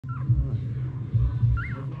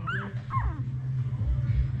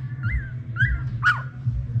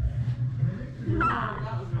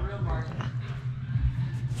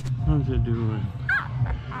What's it doing?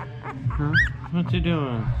 Huh? What's it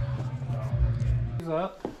doing? She's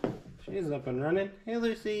up. She's up and running. Hey,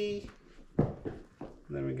 Lucy. And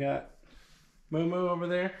then we got Moo Moo over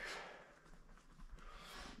there.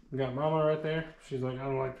 We got Mama right there. She's like, I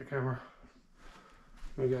don't like the camera.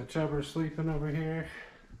 We got Chubs sleeping over here.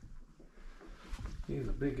 He's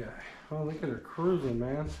a big guy. Oh, look at her cruising,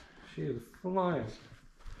 man. She is flying.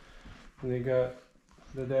 And they got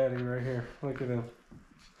the daddy right here. Look at him.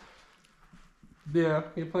 Yeah,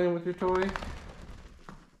 you playing with your toy?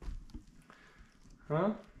 Huh?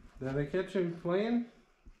 Did I catch him playing?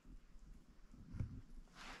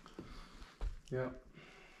 Yep.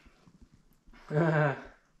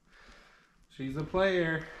 She's a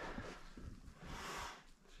player.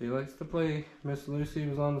 She likes to play. Miss Lucy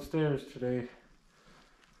was on the stairs today.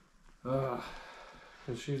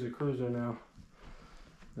 And she's a cruiser now.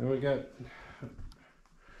 Then we got...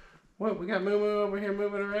 What? We got Moo Moo over here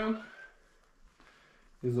moving around?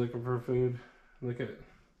 He's looking for food. Look at it.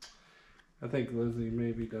 I think Lizzie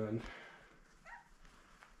may be done.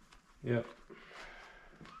 Yep.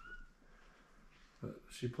 But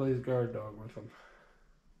she plays guard dog with him.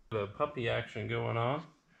 The puppy action going on.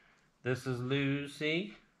 This is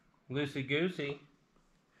Lucy. Lucy Goosey.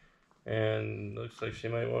 And looks like she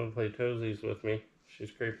might want to play toesies with me.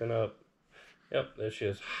 She's creeping up. Yep, there she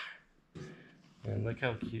is. And look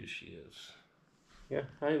how cute she is. Yeah,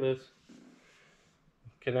 hi Liz.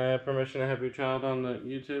 Can I have permission to have your child on the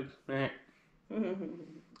YouTube? And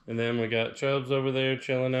then we got Chubs over there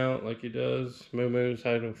chilling out like he does. Moo Moo's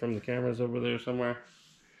hiding from the cameras over there somewhere.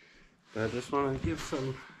 But I just want to give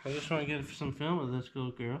some film of this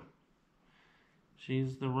little girl.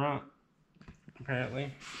 She's the runt,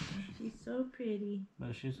 apparently. She's so pretty.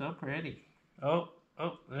 But she's so pretty. Oh,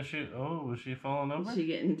 there she. Oh, was she falling over? Is she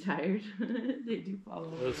getting tired? They do fall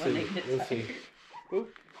over when they get tired. See.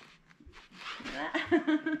 Oop.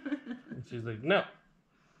 And she's like, no.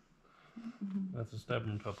 That's a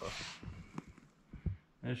stubborn papa.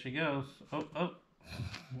 There she goes. Oh.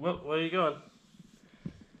 Where are you going?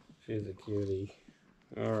 She's a cutie.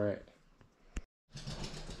 Alright.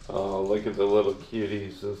 Oh, look at the little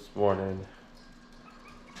cuties this morning.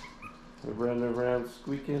 They're running around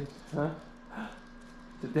squeaking, huh?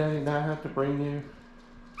 Did Daddy not have to bring you?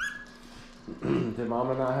 Did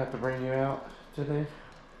Mama not have to bring you out today?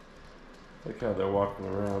 Look how they're walking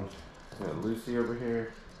around. Got Lucy over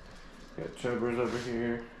here. Got Chubbers over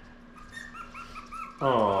here.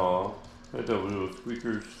 Aww, they're the little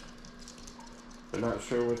squeakers. They're not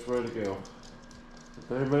sure which way to go. But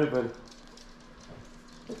they're moving.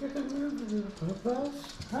 Look at them moving, little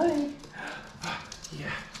puppers. Hi.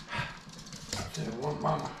 Yeah. I want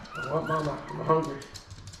Mama. I'm hungry.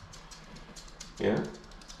 Yeah?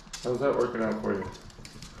 How's that working out for you?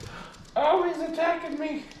 Oh, he's attacking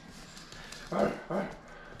me. And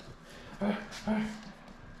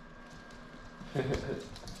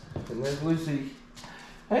there's Lucy.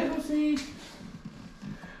 Hey, Lucy.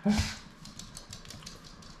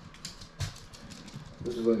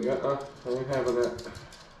 This is like, I ain't having that.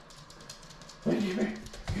 Hey, give me.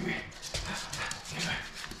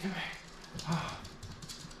 Oh.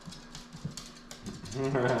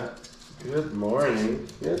 Good morning.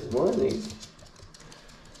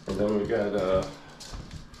 And then we got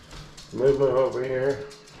Moo Moo over here.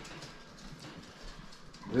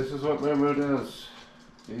 This is what Moo Moo does.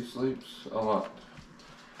 He sleeps a lot.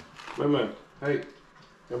 Moo Moo, hey.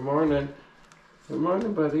 Good morning. Good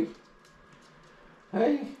morning, buddy.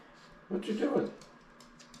 Hey, what you doing?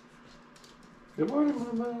 Good morning,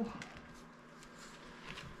 Moo Moo.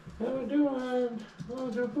 How you doing? Oh,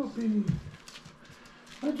 the poopy.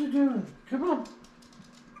 What you doing? Come on.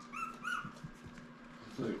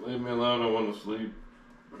 Like, leave me alone, I want to sleep.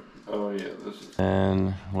 Oh yeah, this is...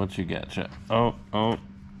 And what you got, Chuck? Oh,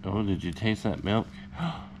 did you taste that milk?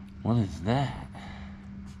 What is that?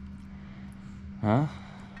 Huh?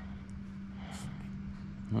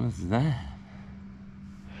 What is that?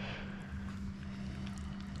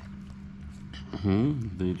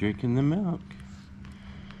 They drinking the milk.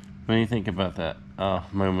 What do you think about that? Oh,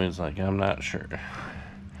 Moo Moo's like, I'm not sure.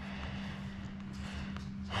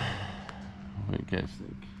 What do you guys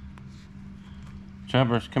think?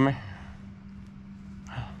 Chubbers, come here.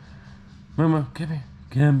 Moo Moo, come here.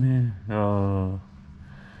 Come here. Oh.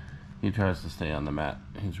 He tries to stay on the mat.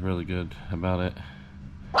 He's really good about it.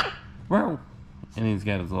 Wow. And he's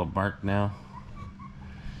got his little bark now.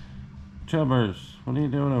 Chubbers, what are you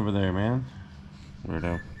doing over there, man?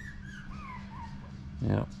 Weirdo.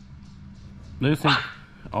 Yep. Lucy.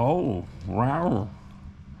 Oh, wow.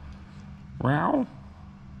 Wow.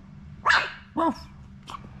 Woof.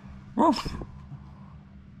 Woof.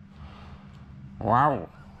 Wow.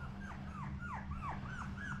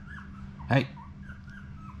 Hey.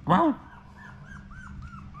 Wow.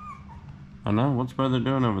 I know. What's brother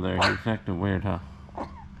doing over there? He's acting weird, huh?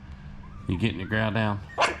 You getting your growl down?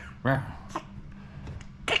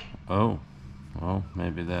 Oh. Oh,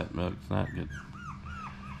 maybe that milk's not good.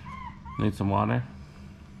 Need some water?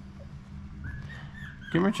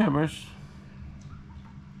 Give her Chubbers.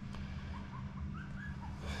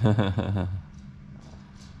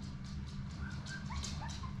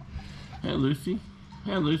 Hey, Lucy.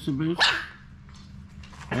 Hey, Lucy Boo.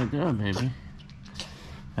 How you doing, baby?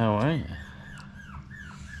 How are you?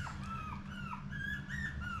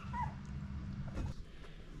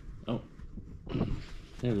 Oh.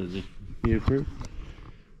 Hey, Lizzie. You approve?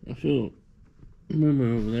 I feel Moo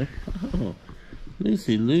Moo over there. Oh.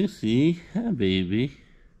 Lucy, Lucy. Hi, baby.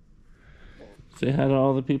 Say hi to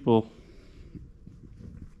all the people.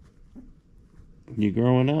 You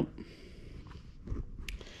growing up?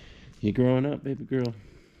 You growing up, baby girl?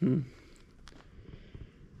 You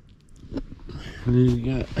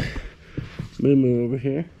got Moo Moo over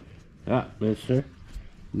here. Ah, mister.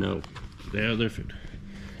 No, the other food.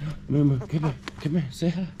 Moo Moo, come here. Come here. Say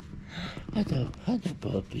hi. Hi,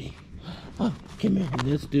 puppy. Oh, come here.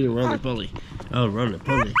 Let's do the roly-poly. Oh,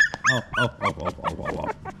 roly-poly.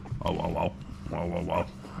 Oh.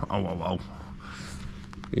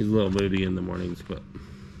 He's a little moody in the mornings, but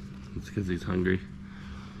it's because he's hungry.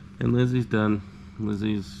 And Lizzie's done.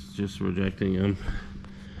 Lizzie's just rejecting him.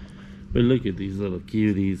 But look at these little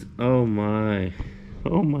cuties. Oh my.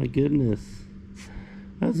 Oh my goodness.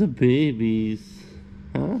 That's a babies.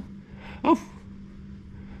 Huh? Oof.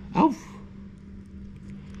 Oof.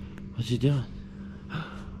 What's he doing?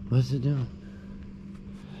 What's he doing?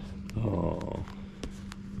 Oh.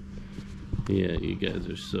 Yeah, you guys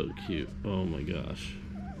are so cute. Oh my gosh.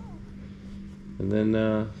 And then,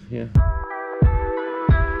 yeah.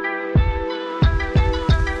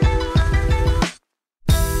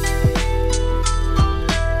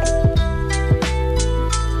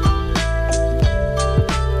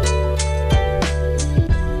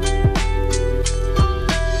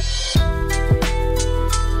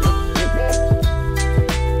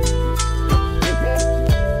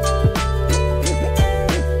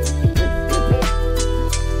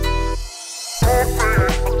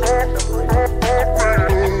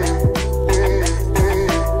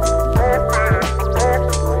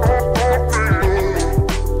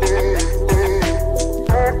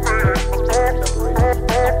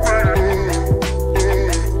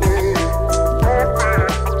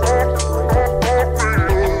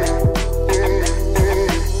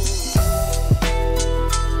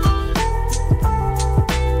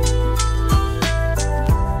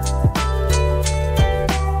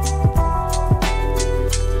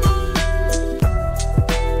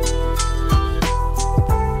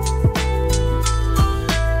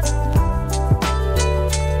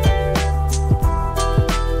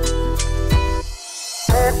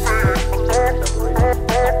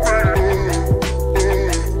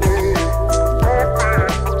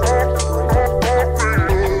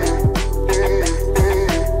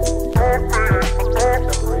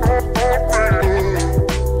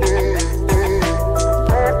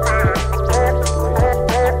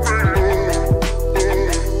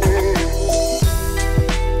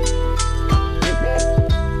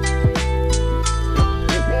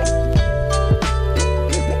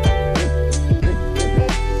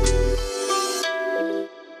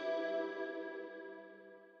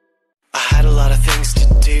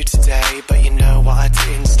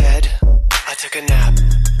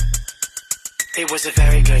 It was a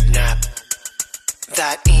very good nap.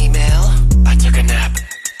 That email, I took a nap.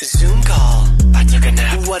 Zoom call, I took a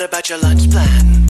nap. What about your lunch plan?